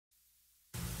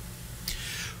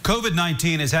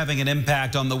COVID-19 is having an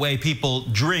impact on the way people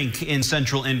drink in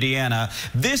central Indiana.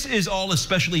 This is all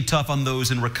especially tough on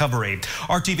those in recovery.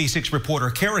 RTV6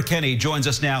 reporter Kara Kenny joins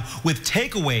us now with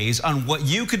takeaways on what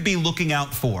you could be looking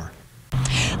out for.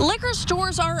 Liquor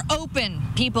stores are open.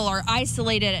 People are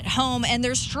isolated at home and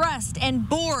they're stressed and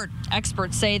bored.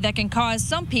 Experts say that can cause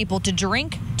some people to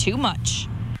drink too much.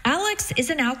 Alex is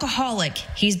an alcoholic.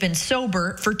 He's been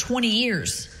sober for 20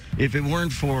 years. If it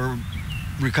weren't for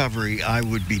recovery, I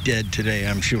would be dead today,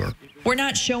 I'm sure. We're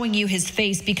not showing you his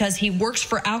face because he works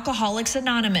for Alcoholics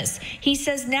Anonymous. He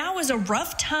says now is a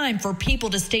rough time for people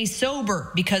to stay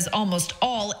sober because almost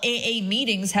all AA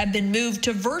meetings have been moved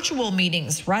to virtual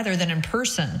meetings rather than in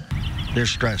person.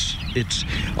 There's stress. It's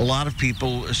a lot of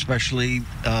people, especially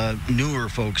newer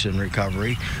folks in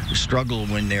recovery, struggle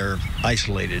when they're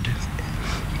isolated.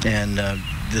 And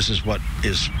this is what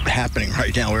is happening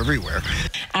right now everywhere.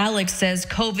 Alex says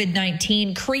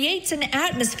COVID-19 creates an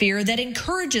atmosphere that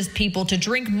encourages people to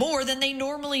drink more than they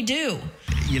normally do.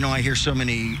 You know, I hear so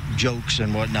many jokes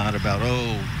and whatnot about,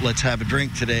 oh, let's have a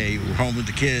drink today. We're home with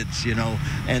the kids, you know.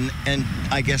 And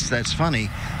I guess that's funny,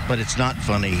 but it's not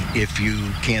funny if you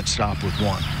can't stop with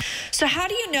one. So how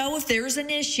do you know if there's an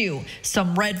issue?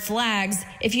 Some red flags: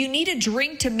 if you need a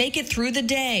drink to make it through the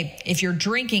day, if your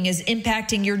drinking is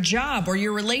impacting your job or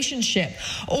your relationship,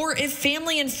 or if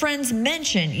family and friends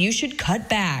mention you should cut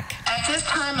back. At this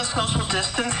time of social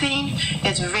distancing,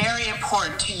 it's very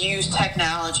important to use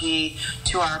technology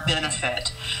to our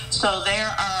benefit. So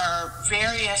there are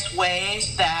various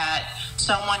ways that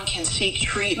someone can seek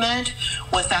treatment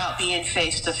without being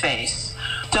face-to-face.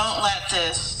 Don't let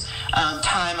this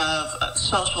time of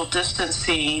social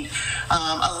distancing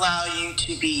allow you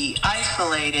to be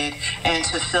isolated and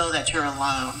to feel that you're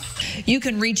alone. You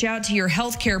can reach out to your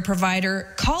healthcare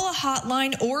provider, call a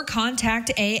hotline, or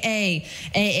contact AA.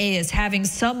 AA is having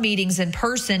some meetings in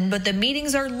person, but the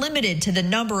meetings are limited to the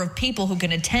number of people who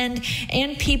can attend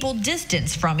and people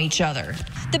distance from each other.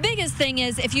 The biggest thing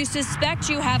is if you suspect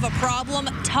you have a problem,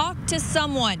 talk to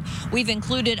someone. We've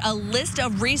included a list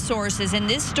of resources in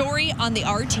this story on the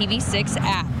RTV6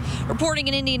 app. Reporting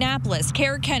in Indianapolis,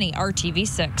 Kara Kenny,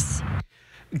 RTV6.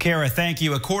 Kara, thank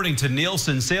you. According to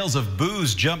Nielsen, sales of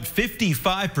booze jumped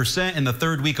 55% in the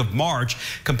third week of March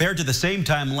compared to the same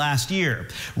time last year.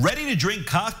 Ready-to-drink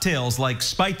cocktails like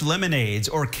spiked lemonades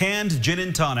or canned gin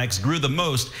and tonics grew the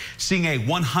most, seeing a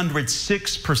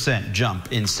 106%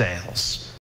 jump in sales.